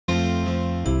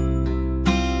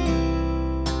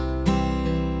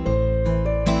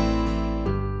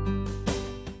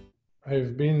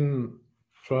I've been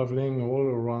traveling all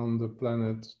around the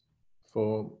planet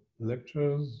for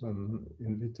lectures and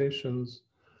invitations,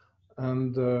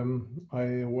 and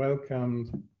I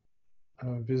welcomed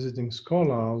visiting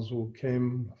scholars who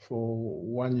came for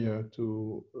 1 year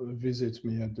to visit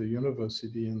me at the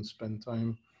university and spend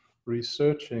time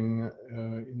researching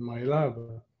in my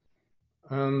lab.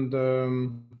 And,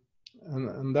 um,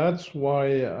 and that's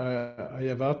why I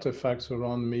have artifacts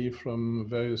around me from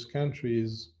various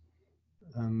countries,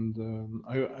 and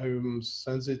I'm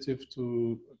sensitive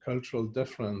to cultural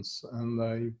difference, and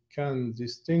I can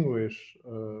distinguish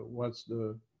what's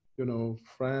the,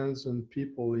 friends and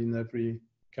people in every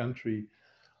country,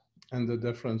 and the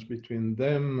difference between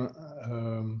them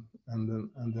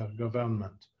and their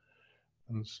government.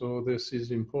 And so this is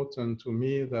important to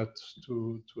me, that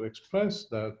to express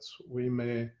that we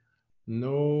may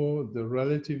know the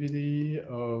relativity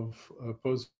of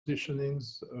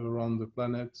positionings around the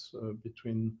planet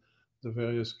between the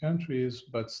various countries,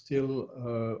 but still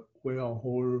we are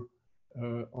all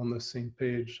on the same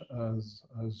page as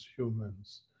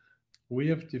humans. We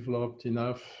have developed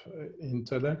enough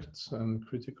intellect and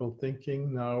critical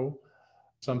thinking now.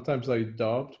 Sometimes I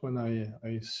doubt when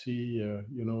I see,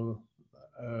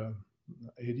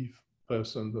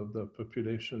 80% of the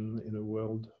population in the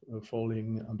world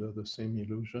falling under the same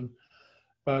illusion.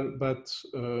 But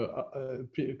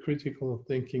critical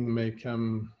thinking may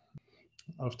come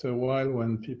after a while,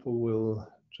 when people will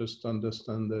just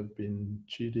understand they've been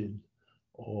cheated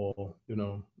or,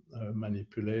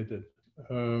 manipulated.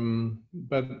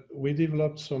 But we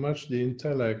developed so much the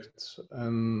intellect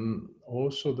and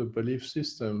also the belief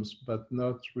systems, but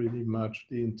not really much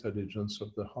the intelligence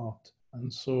of the heart.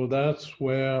 And so that's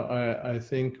where I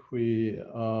think we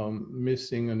are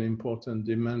missing an important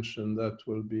dimension that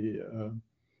will be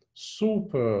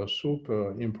super,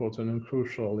 super important and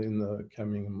crucial in the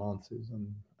coming months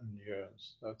and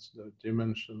years. That's the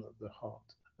dimension of the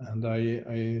heart. And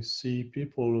I see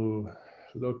people who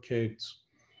locate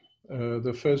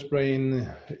the first brain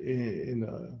in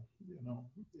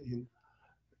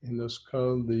the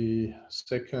skull, the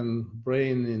second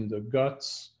brain in the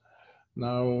guts.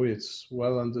 Now it's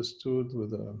well understood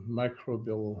with a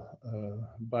microbial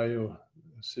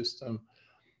biosystem.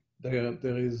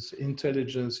 There is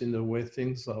intelligence in the way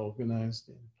things are organized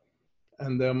in.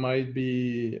 And there might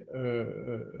be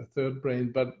a third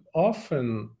brain, but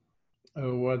often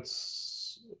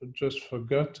what's just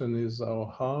forgotten is our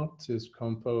heart is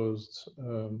composed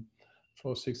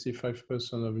for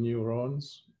 65% of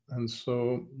neurons. And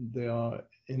so there are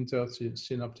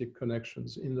intersynaptic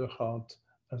connections in the heart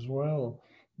as well.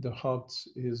 The heart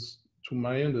is, to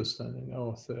my understanding,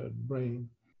 our third brain.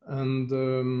 And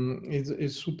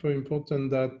it's super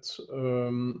important that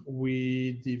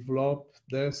we develop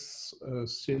this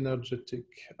synergetic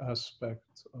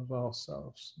aspect of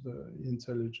ourselves, the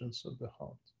intelligence of the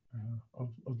heart.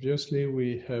 Obviously,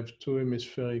 we have two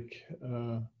hemispheric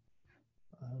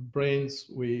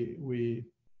brains. We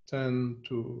tend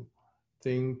to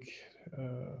think,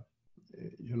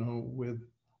 with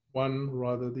one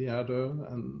rather the other,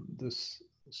 and this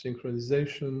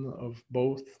synchronization of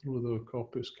both through the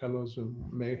corpus callosum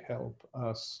may help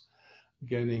us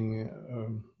gaining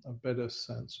a better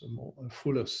sense, a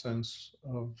fuller sense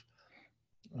of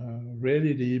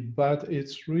reality. But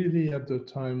it's really at the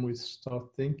time we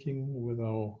start thinking with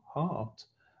our heart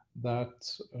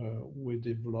that we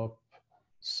develop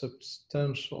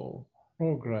substantial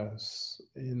progress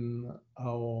in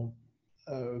our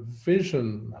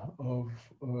vision of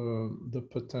the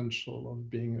potential of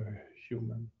being a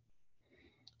human.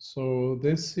 So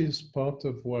this is part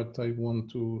of what I want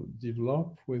to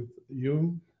develop with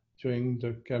you during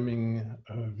the coming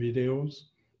videos.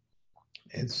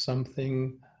 It's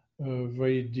something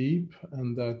very deep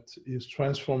and that is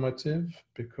transformative,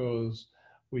 because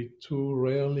we too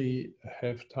rarely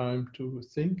have time to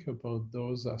think about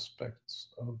those aspects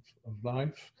of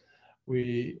life.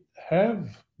 We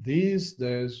have these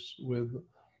days, with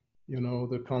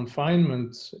the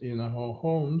confinement in our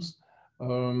homes,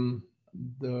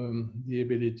 the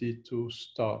ability to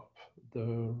stop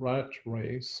the rat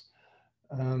race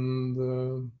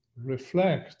and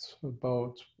reflect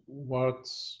about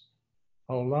what's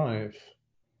our life.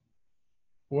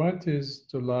 What is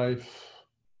the life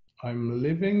I'm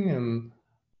living, and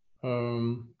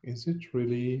is it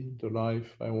really the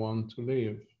life I want to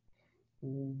live?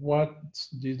 What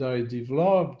did I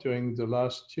develop during the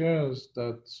last years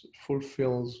that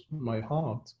fulfills my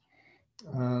heart?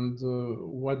 And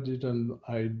what didn't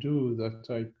I do that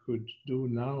I could do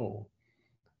now?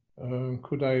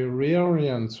 Could I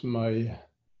reorient my,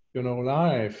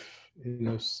 life in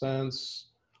a sense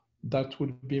that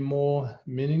would be more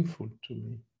meaningful to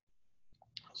me.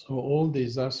 So all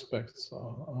these aspects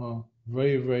are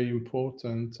very, very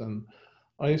important. And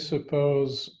I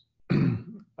suppose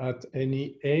at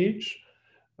any age,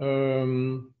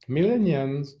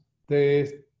 millennials, they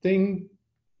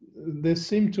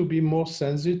seem to be more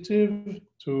sensitive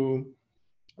to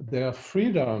their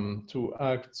freedom to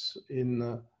act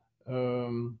in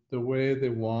the way they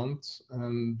want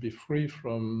and be free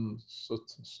from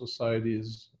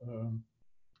society's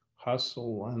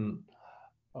hustle and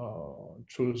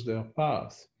choose their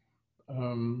path.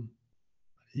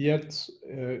 Yet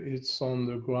it's on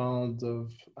the ground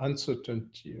of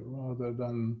uncertainty rather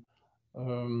than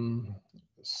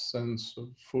sense of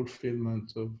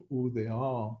fulfillment of who they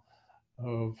are,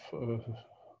 of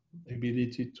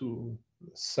ability to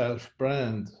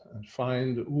self-brand and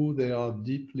find who they are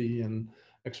deeply and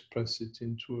express it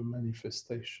into a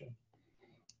manifestation.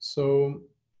 So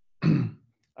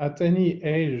at any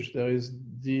age, there is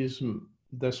this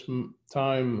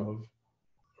time of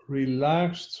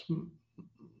relaxed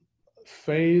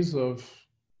phase of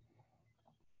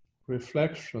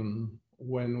reflection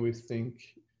when we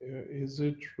think, is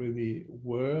it really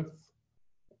worth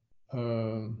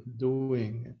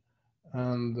doing?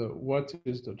 And what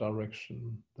is the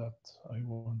direction that I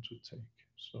want to take?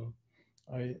 So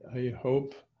I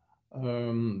hope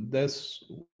this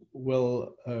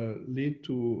will lead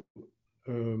to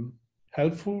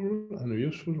helpful and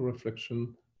useful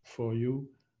reflection for you,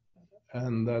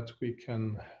 and that we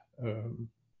can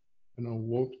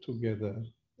walk together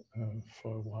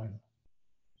for a while.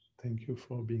 Thank you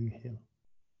for being here.